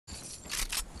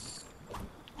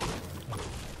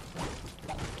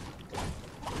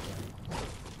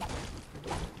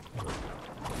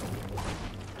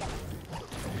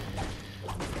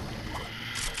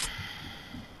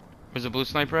Where's the blue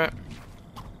sniper at?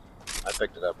 I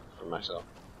picked it up for myself.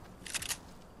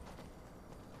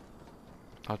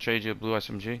 I'll trade you a blue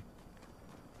SMG.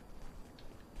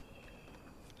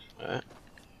 Alright.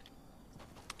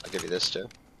 I'll give you this too.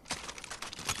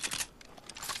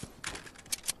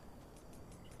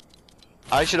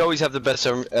 I should always have the best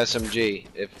SMG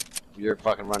if you're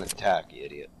fucking running attack, you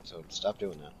idiot. So stop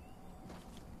doing that.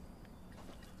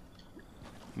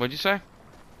 What'd you say?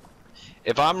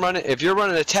 If you're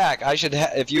running attack, I should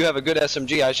if you have a good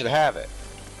SMG, I should have it.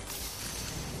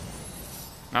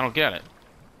 I don't get it.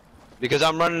 Because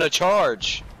I'm running a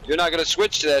charge. You're not gonna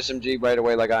switch to the SMG right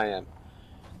away like I am.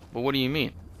 But what do you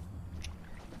mean?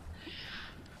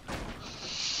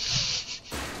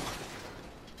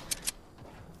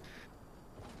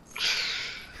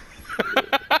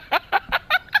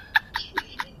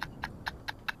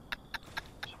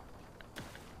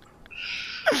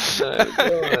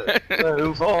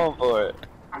 Who's falling for it?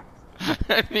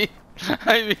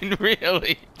 I mean,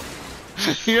 really,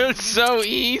 you're so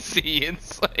easy.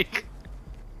 It's like,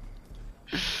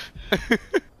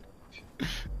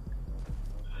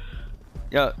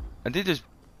 yeah, I think there's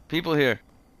people here.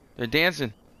 They're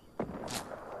dancing.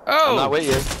 Oh, I'm not with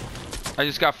you. I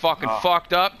just got fucking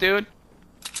fucked up, dude.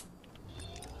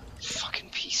 Fucking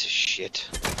piece of shit.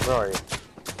 Where are you?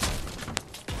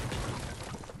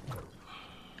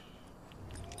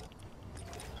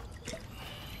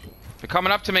 They're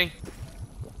coming up to me.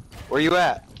 Where you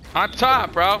at? On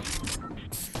top, bro.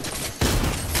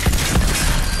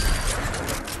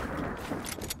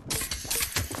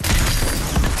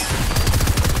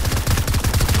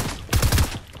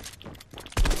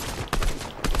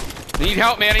 Need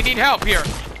help, man. I need help here.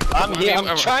 I'm here.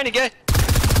 I'm trying to get.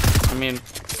 I mean,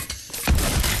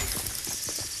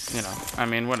 you know, I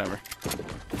mean, whatever.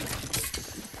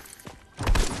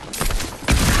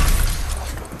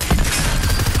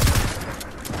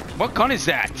 What gun is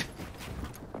that?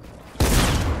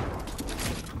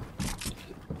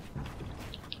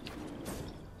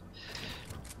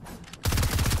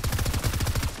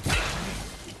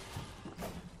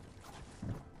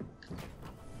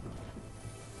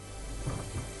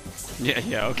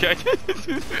 Yeah, okay.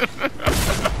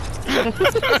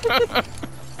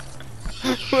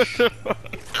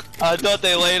 I thought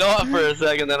they laid off for a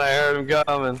second, then I heard them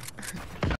coming.